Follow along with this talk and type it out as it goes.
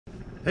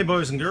Hey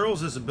boys and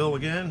girls, this is Bill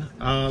again.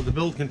 The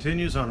build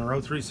continues on our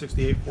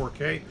O360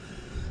 A4K.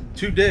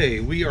 Today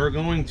we are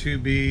going to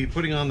be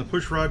putting on the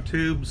push rod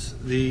tubes,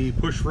 the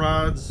push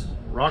rods,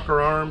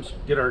 rocker arms,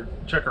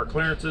 check our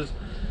clearances,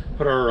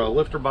 put our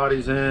lifter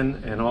bodies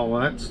in and all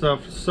that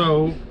stuff.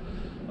 So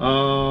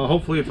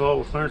hopefully if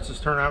all the clearances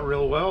turn out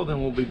real well,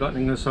 then we'll be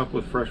buttoning this up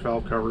with fresh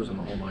valve covers and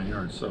the whole 9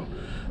 yards. So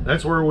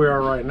that's where we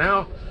are right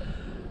now.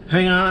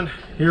 Hang on,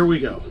 here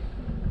we go.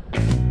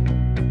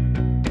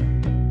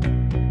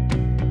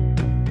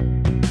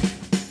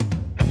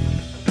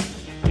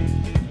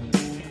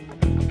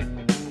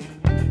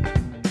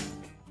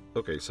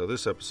 Okay, so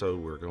this episode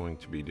we're going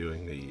to be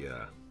doing the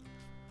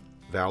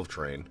valve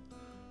train,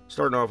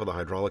 starting off with the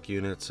hydraulic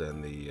units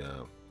and the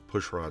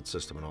push rod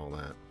system and all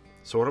that.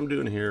 So what I'm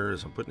doing here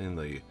is I'm putting in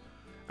the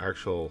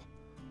actual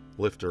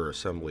lifter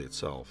assembly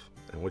itself,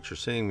 and what you're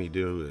seeing me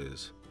do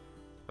is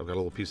I've got a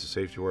little piece of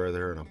safety wire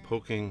there and I'm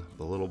poking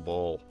the little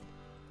ball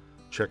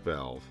check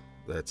valve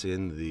that's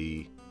in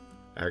the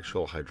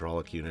actual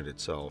hydraulic unit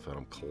itself, and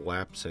I'm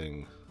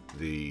collapsing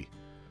the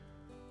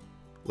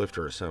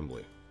lifter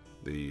assembly,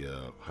 the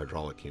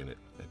hydraulic unit,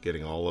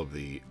 getting all of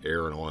the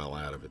air and oil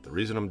out of it. The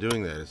reason I'm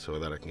doing that is so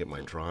that I can get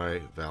my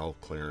dry valve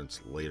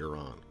clearance later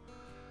on.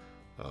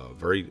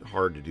 Very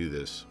hard to do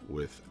this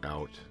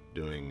without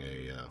doing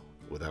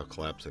without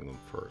collapsing them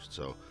first.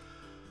 So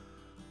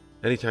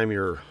anytime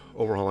you're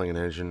overhauling an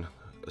engine,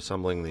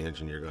 assembling the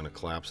engine, you're going to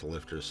collapse the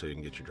lifters so you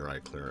can get your dry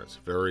clearance.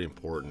 Very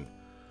important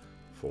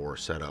for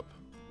setup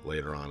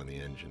later on in the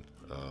engine.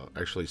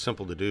 Actually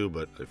simple to do,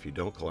 but if you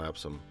don't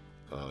collapse them,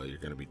 you're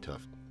going to be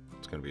tough.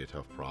 It's going to be a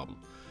tough problem.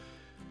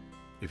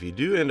 If you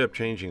do end up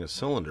changing a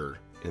cylinder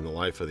in the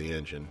life of the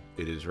engine,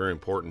 it is very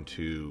important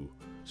to,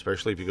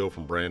 especially if you go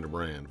from brand to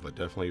brand, but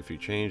definitely if you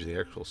change the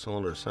actual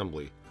cylinder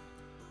assembly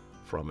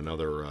from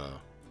another,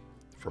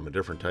 from a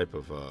different type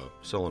of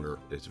cylinder,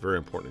 it's very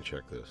important to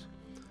check this.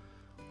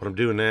 What I'm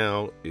doing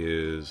now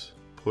is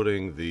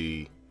putting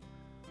the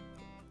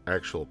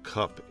actual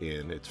cup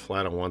in. It's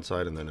flat on one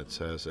side and then it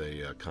has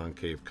a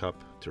concave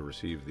cup to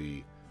receive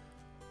the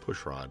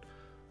push rod.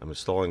 I'm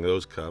installing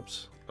those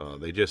cups.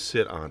 They just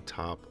sit on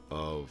top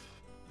of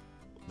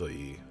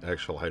the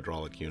actual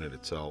hydraulic unit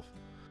itself.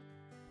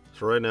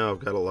 So right now I've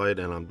got a light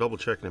and I'm double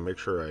checking to make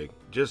sure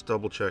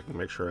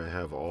I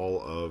have all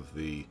of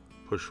the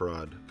push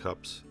rod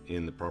cups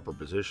in the proper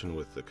position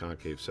with the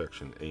concave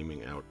section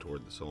aiming out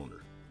toward the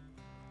cylinder.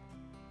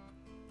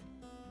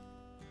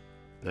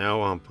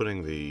 Now I'm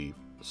putting the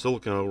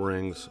silicone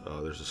O-rings.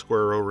 There's a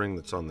square O-ring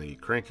that's on the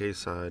crankcase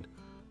side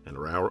and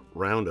a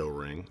round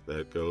O-ring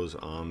that goes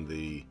on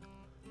the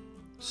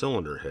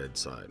cylinder head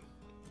side,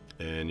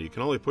 and you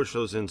can only push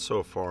those in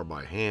so far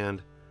by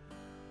hand.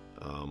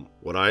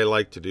 What I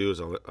like to do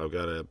is I've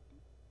got a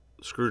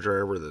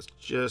screwdriver that's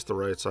just the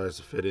right size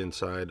to fit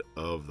inside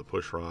of the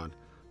push rod,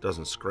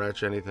 doesn't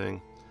scratch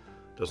anything,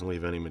 doesn't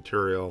leave any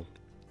material.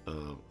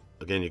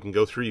 Again, you can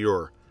go through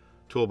your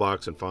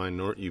toolbox and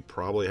find, you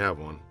probably have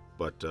one,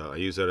 but I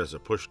use that as a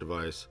push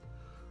device,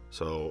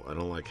 so I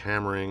don't like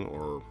hammering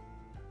or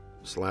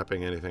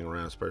slapping anything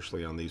around,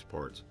 especially on these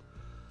parts.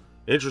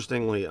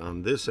 Interestingly,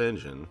 on this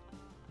engine,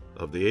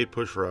 of the 8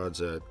 push rods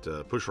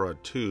that push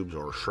rod tubes,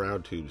 or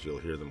shroud tubes you'll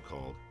hear them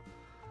called,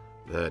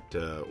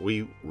 that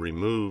we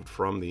removed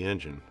from the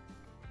engine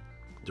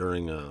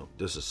during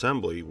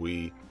disassembly,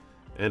 we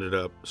ended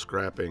up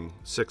scrapping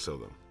 6 of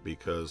them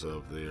because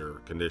of their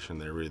condition.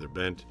 They were either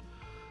bent,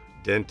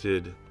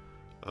 dented,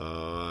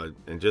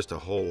 and just a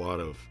whole lot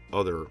of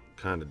other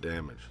kind of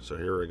damage. So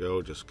here we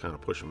go, just kind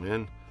of push them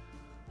in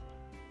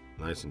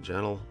nice and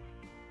gentle,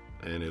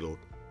 and it'll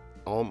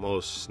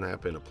almost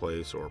snap into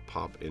place or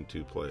pop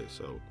into place,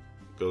 so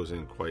it goes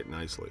in quite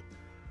nicely.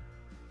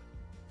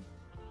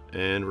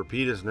 And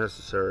repeat as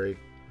necessary.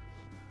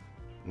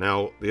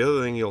 Now the other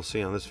thing you'll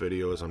see on this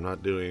video is I'm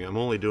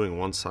only doing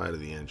one side of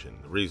the engine.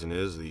 The reason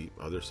is the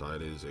other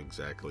side is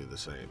exactly the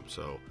same,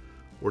 so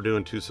we're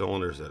doing 2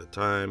 cylinders at a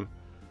time,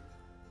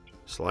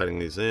 sliding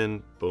these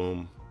in,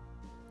 boom,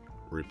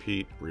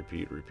 repeat,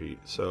 repeat, repeat.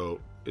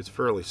 So it's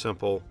fairly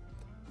simple.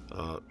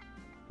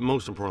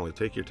 Most importantly,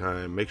 take your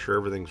time, make sure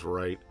everything's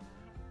right,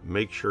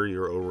 make sure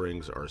your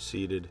O-rings are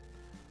seated.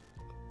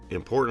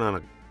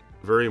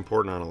 Very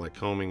important on a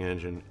Lycoming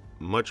engine,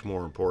 much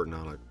more important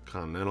on a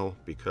Continental,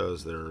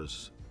 because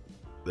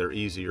they're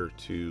easier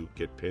to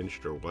get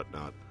pinched or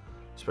whatnot,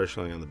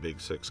 especially on the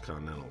big 6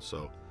 Continental.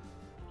 So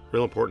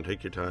real important,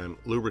 take your time,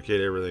 lubricate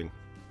everything.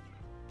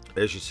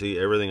 As you see,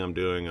 everything I'm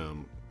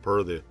doing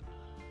per the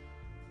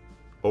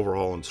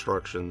overhaul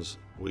instructions,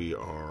 we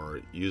are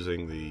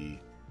using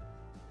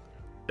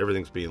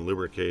everything's being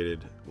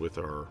lubricated with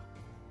our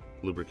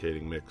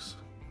lubricating mix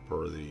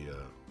per the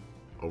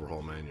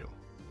overhaul manual.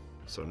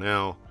 So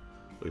now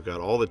we've got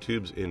all the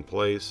tubes in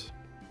place,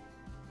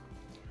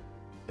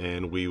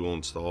 and we will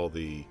install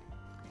the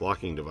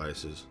locking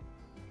devices.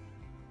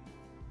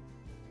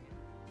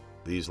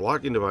 These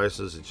locking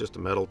devices, it's just a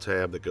metal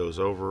tab that goes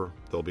over.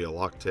 There'll be a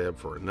lock tab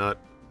for a nut,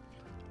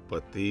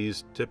 but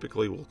these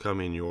typically will come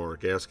in your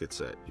gasket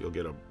set. You'll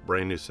get a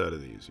brand new set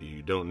of these.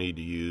 You don't need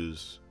to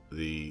use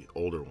the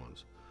older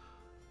ones.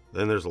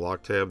 Then there's a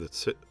lock tab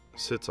that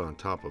sits on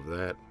top of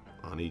that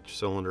on each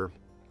cylinder.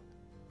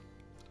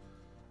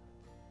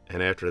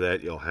 And after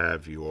that, you'll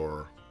have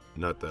your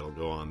nut that'll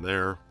go on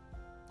there.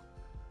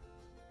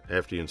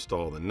 After you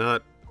install the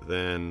nut,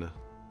 then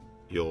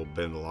you'll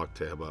bend the lock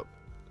tab up,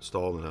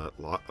 install the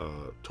nut,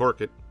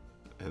 torque it,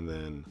 and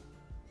then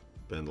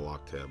bend the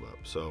lock tab up.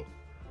 So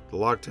the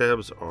lock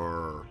tabs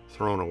are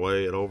thrown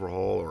away at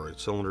overhaul or a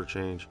cylinder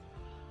change.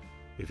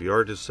 If you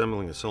are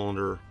disassembling a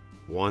cylinder,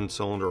 one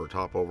cylinder or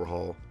top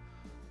overhaul,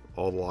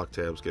 all the lock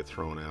tabs get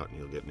thrown out and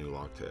you'll get new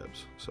lock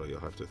tabs. So you'll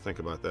have to think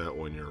about that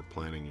when you're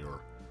planning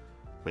your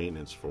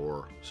maintenance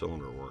for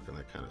cylinder work and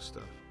that kind of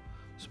stuff.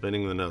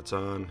 Spinning the nuts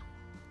on,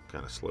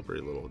 kind of slippery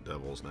little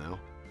devils now.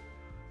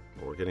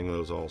 But we're getting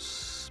those all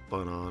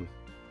spun on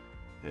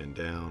and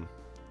down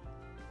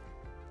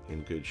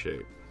in good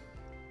shape.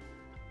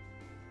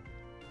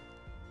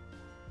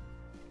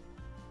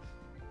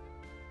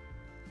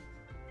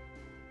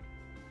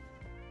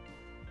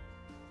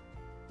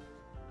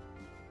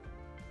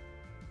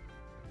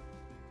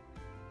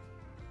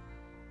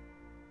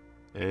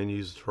 And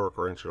use the torque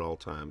wrench at all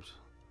times.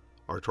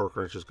 Our torque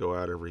wrenches go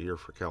out every year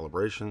for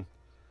calibration.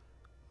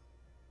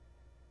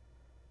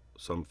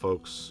 Some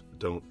folks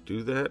don't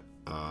do that.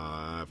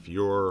 If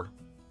you're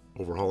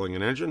overhauling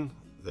an engine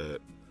that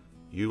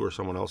you or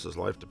someone else's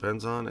life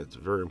depends on, it's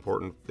very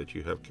important that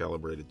you have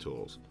calibrated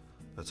tools.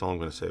 That's all I'm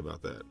going to say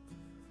about that.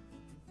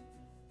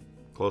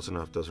 Close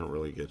enough doesn't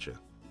really get you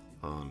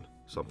on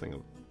something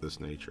of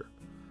this nature.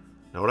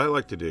 Now what I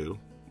like to do,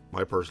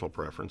 my personal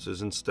preference,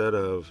 is instead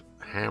of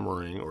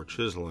hammering or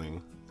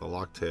chiseling the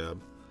lock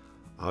tab,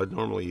 I'd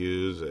normally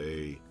use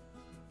a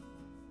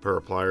pair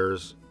of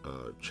pliers.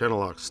 Channel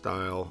lock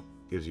style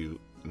gives you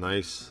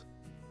nice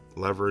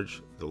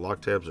leverage. The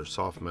lock tabs are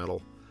soft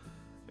metal,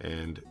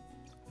 and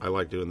I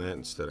like doing that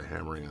instead of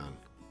hammering on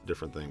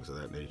different things of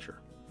that nature.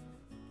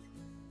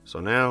 So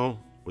now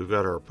we've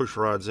got our push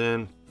rods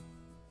in.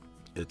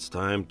 It's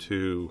time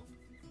to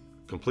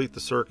complete the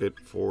circuit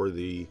for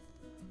the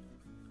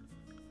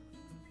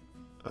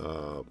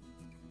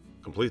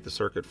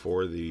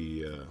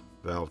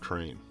valve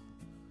train.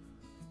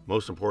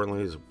 Most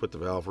importantly is put the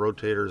valve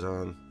rotators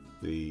on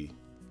the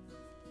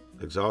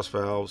exhaust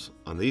valves.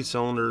 On these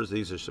cylinders,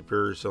 these are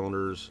superior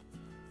cylinders,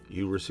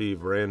 you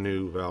receive brand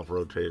new valve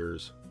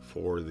rotators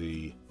for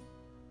the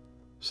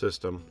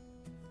system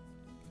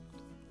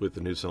with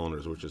the new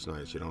cylinders, which is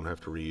nice. You don't have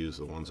to reuse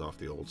the ones off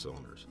the old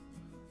cylinders.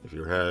 If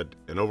you had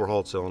an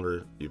overhauled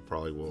cylinder, you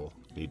probably will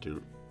need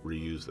to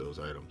reuse those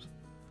items.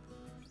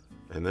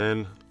 And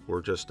then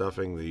we're just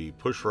stuffing the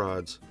push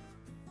rods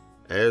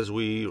as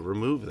we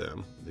remove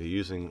them,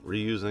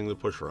 reusing the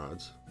push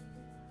rods.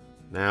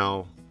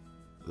 Now,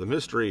 the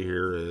mystery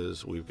here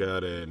is we've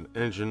got an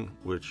engine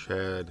which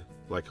had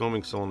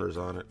Lycoming cylinders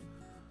on it.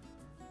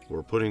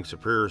 We're putting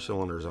superior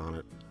cylinders on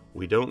it.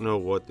 We don't know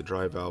what the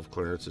dry valve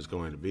clearance is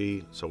going to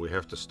be, so we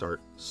have to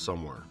start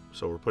somewhere.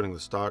 So we're putting the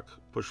stock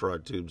push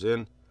rod tubes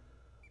in,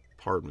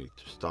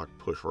 stock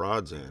push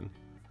rods in,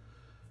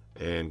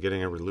 and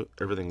getting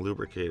everything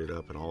lubricated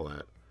up and all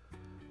that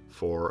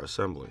for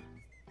assembly.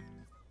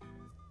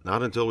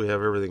 Not until we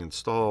have everything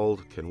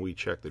installed can we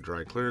check the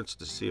dry clearance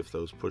to see if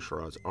those push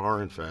rods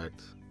are in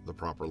fact the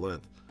proper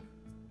length.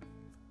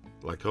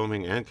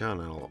 Lycoming and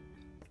Continental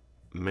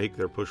make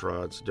their push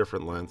rods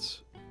different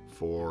lengths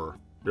for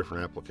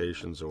different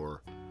applications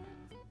or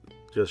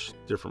just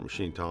different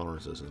machine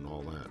tolerances and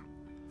all that.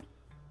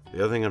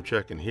 The other thing I'm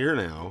checking here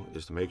now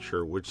is to make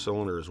sure which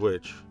cylinder is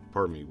which,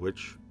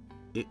 which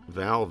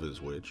valve is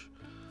which.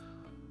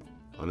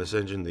 On this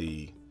engine,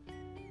 the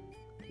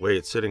way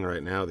it's sitting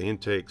right now, the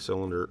intake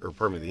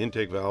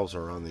valves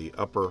are on the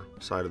upper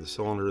side of the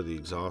cylinder. The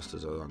exhaust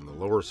is on the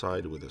lower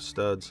side with the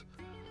studs.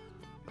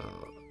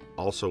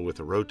 Also with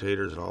the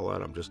rotators and all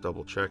that, I'm just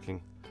double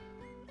checking.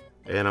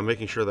 And I'm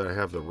making sure that I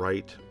have the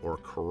right or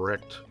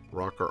correct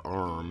rocker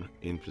arm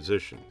in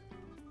position.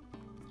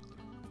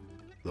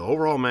 The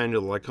overhaul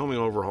manual, the Lycoming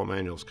overhaul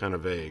manual, is kind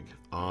of vague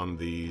on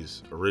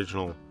these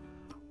original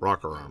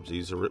rocker arms.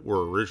 These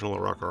were original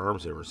rocker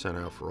arms. They were sent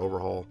out for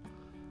overhaul,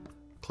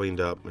 cleaned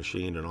up,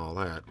 machined, and all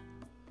that.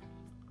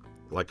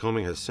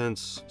 Lycoming has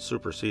since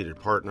superseded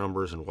part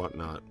numbers and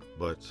whatnot,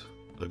 but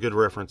a good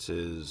reference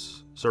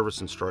is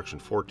Service Instruction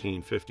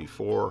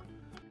 1454.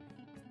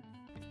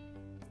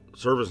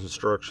 Service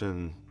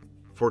Instruction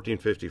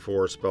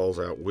 1454 spells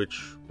out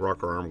which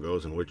rocker arm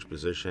goes in which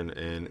position,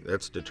 and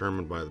that's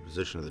determined by the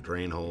position of the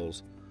drain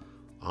holes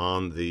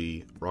on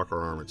the rocker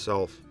arm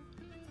itself,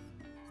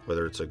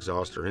 whether it's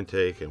exhaust or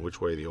intake, and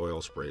which way the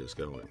oil spray is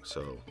going.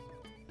 So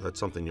that's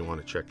something you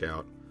want to check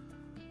out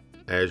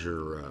as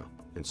you're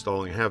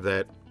installing. Have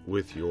that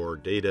with your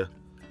data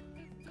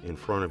in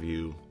front of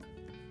you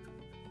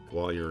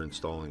while you're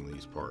installing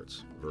these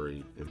parts.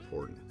 Very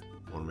important.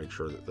 I want to make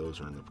sure that those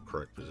are in the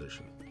correct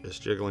position.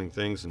 Just jiggling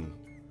things in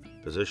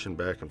position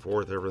back and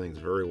forth. Everything's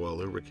very well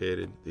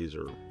lubricated. These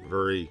are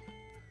very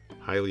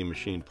highly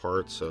machined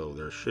parts, so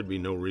there should be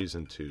no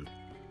reason to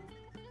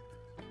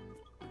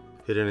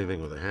hit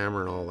anything with a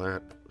hammer and all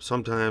that.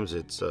 Sometimes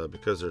it's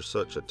because there's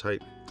such a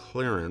tight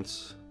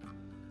clearance,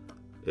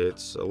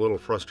 it's a little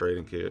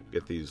frustrating to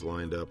get these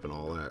lined up and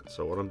all that.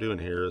 So what I'm doing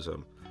here is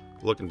I'm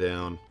looking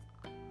down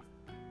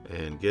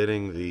and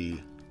getting the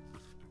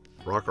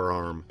rocker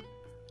arm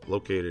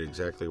located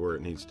exactly where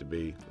it needs to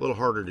be. A little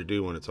harder to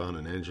do when it's on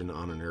an engine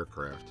on an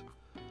aircraft.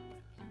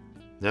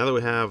 Now that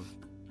we have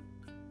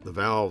the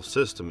valve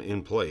system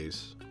in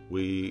place,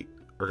 we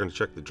are going to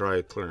check the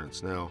dry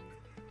clearance. Now,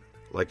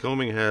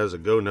 Lycoming has a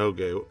go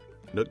no-go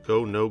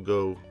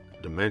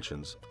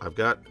dimensions. I've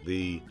got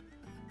the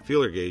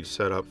feeler gauge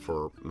set up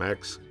for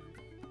max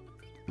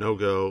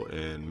no-go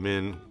and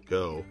min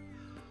go.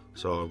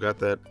 So I've got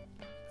that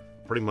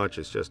pretty much,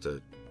 it's just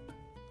a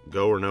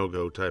go or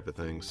no-go type of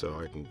thing, so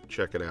I can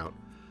check it out,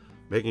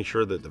 making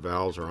sure that the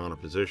valves are on a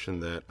position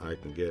that I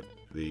can get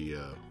the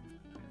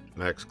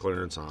max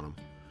clearance on them.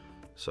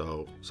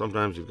 So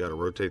sometimes you've got to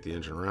rotate the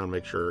engine around,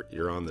 make sure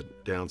you're on the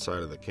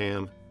downside of the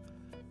cam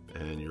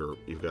and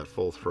you've got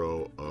full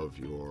throw of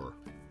your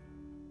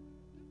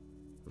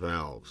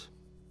valves,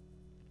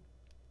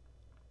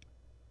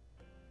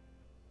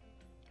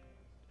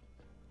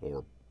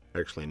 or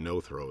actually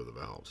no throw of the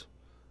valves.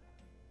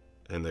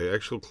 And the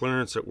actual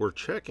clearance that we're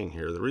checking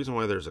here, the reason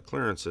why there's a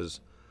clearance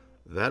is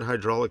that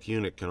hydraulic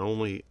unit can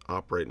only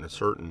operate in a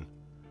certain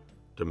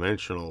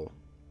dimensional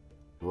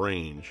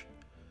range,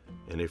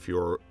 and if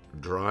your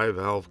dry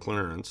valve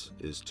clearance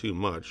is too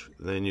much,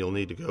 then you'll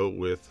need to go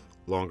with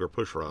longer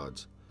push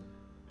rods.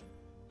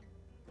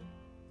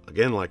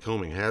 Again,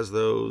 Lycoming has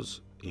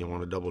those. You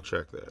want to double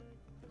check that.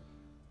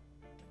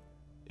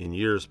 In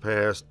years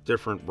past,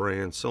 different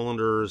brand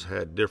cylinders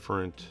had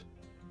different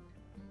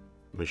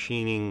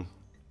machining,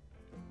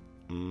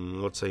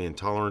 let's say,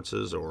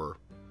 intolerances or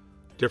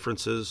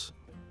differences,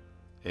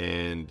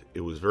 and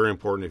it was very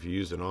important if you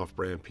used an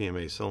off-brand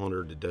PMA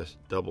cylinder to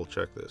double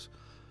check this.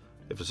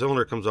 If a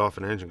cylinder comes off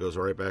an engine, goes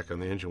right back on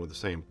the engine with the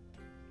same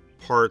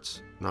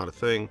parts, not a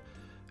thing.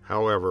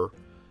 However,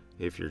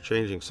 if you're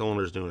changing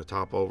cylinders, doing a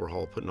top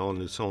overhaul, putting all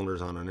new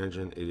cylinders on an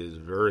engine, it is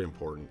very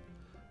important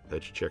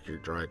that you check your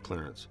dry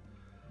clearance.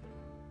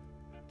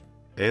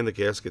 And the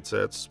gasket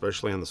sets,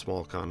 especially on the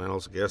small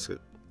Continentals,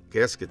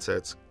 gasket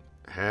sets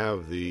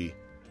have the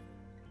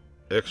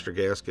extra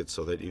gaskets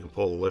so that you can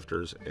pull the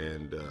lifters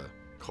and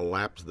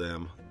collapse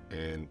them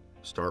and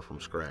start from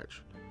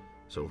scratch.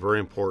 So very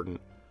important.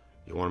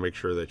 You want to make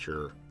sure that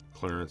your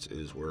clearance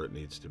is where it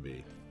needs to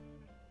be.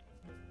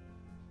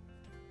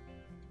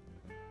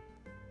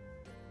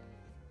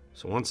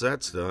 So once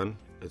that's done,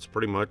 it's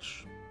pretty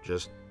much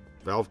just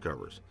valve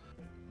covers.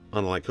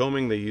 On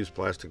Lycoming, they use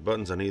plastic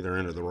buttons on either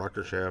end of the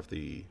rocker shaft.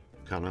 The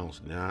Continentals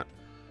do not.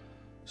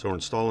 So we're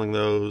installing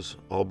those,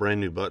 all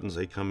brand new buttons.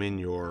 They come in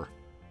your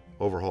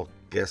overhaul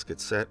gasket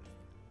set.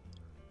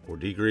 We're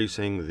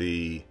degreasing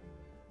the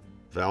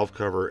valve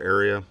cover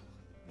area,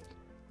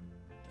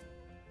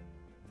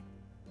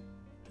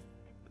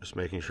 just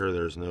making sure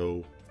there's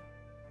no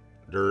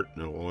dirt,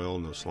 no oil,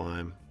 no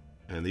slime,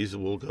 and these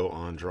will go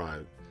on dry.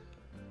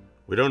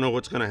 We don't know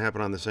what's going to happen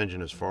on this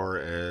engine as far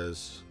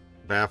as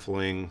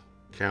baffling,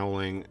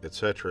 cowling,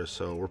 etc.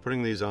 So we're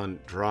putting these on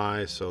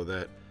dry so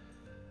that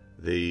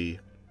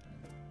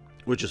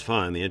which is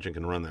fine, the engine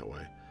can run that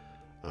way.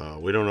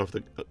 We don't know if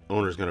the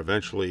owner is going to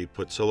eventually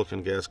put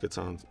silicone gaskets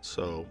on,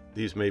 so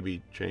these may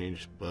be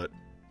changed, but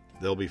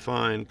they'll be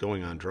fine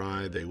going on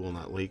dry. They will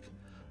not leak.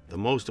 The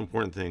most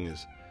important thing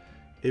is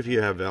if you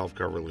have valve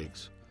cover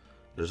leaks,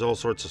 there's all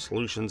sorts of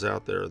solutions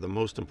out there. The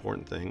most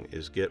important thing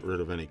is get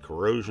rid of any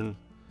corrosion,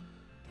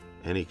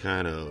 any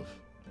kind of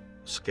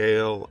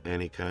scale,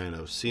 any kind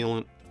of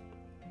sealant,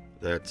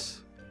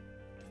 that's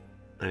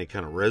any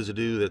kind of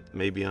residue that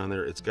may be on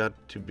there. It's got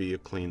to be a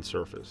clean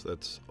surface.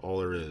 That's all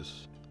there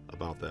is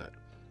about that.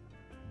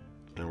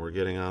 And we're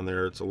getting on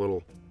there. It's a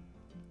little,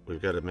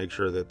 we've got to make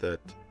sure that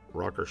that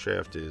rocker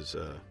shaft is,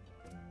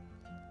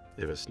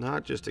 if it's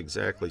not just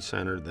exactly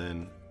centered,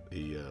 then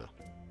the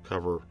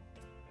cover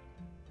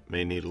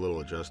may need a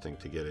little adjusting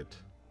to get it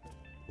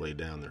laid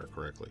down there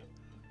correctly.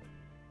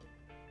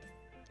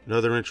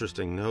 Another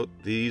interesting note,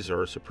 these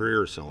are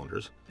superior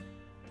cylinders,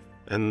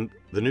 and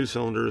the new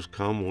cylinders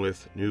come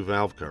with new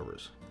valve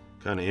covers.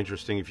 Kind of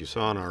interesting, if you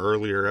saw in our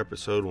earlier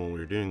episode when we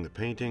were doing the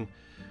painting,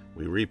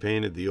 we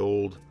repainted the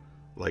old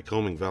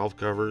Lycoming valve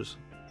covers.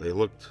 They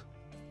looked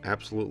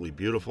absolutely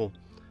beautiful.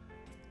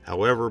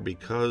 However,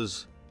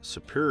 because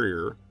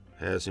Superior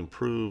has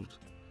improved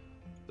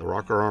the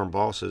rocker arm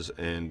bosses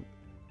and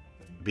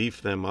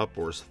beefed them up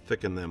or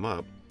thickened them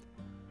up,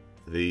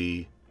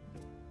 the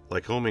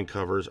Lycoming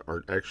covers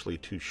are actually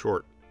too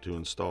short to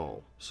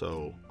install.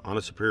 So on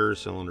a Superior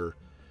cylinder,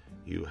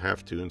 you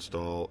have to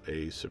install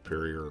a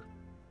Superior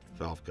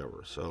valve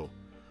cover. So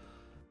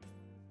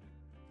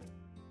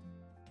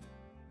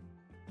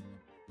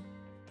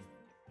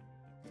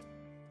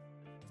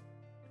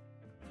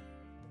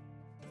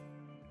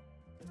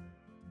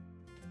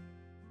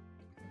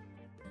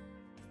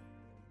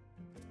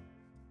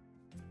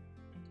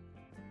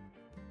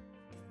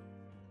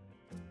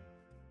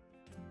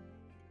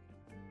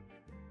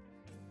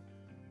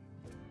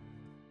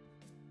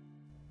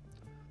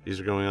These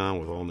are going on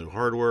with all new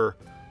hardware.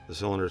 The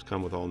cylinders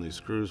come with all new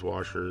screws,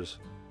 washers,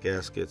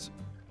 gaskets,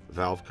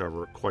 valve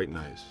cover, quite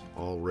nice,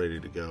 all ready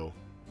to go.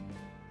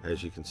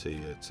 As you can see,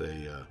 it's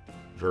a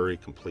very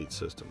complete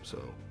system, so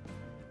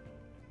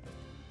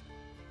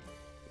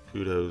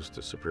kudos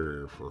to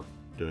Superior for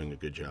doing a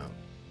good job.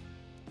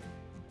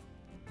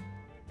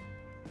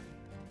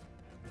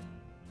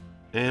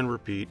 And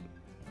repeat,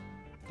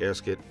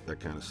 gasket,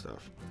 that kind of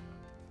stuff.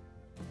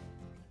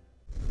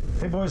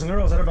 Hey boys and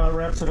girls, that about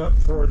wraps it up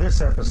for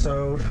this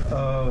episode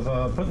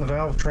of putting the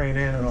valve train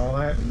in and all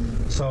that.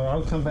 So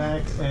I'll come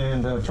back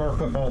and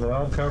torque up all the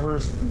valve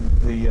covers,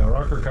 the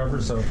rocker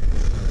covers. So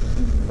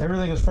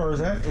everything as far as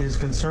that is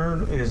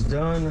concerned is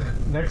done.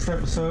 Next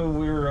episode,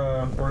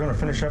 we're going to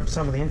finish up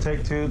some of the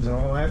intake tubes and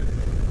all that,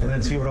 and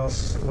then see what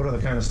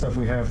other kind of stuff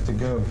we have to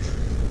go.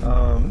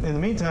 In the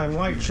meantime,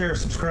 like, share,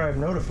 subscribe,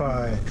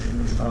 notify,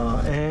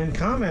 and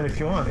comment if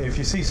you want. If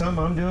you see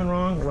something I'm doing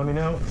wrong, let me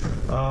know.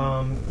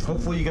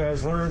 Hopefully you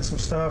guys learned some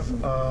stuff,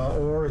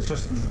 or it's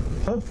just,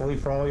 hopefully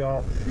for all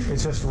y'all,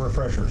 it's just a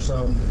refresher.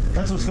 So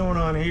that's what's going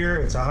on here.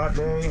 It's a hot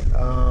day,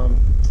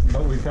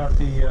 but we've got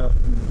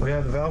we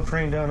have the valve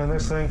train down on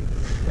this thing,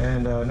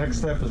 and next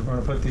step is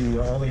we're going to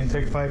put all the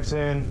intake pipes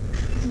in,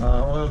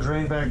 oil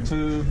drain back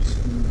tubes,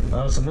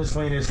 some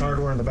miscellaneous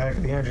hardware in the back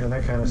of the engine and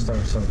that kind of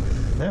stuff. So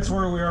that's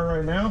where we are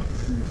right now.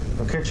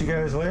 I'll catch you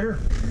guys later.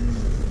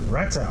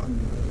 Rats out.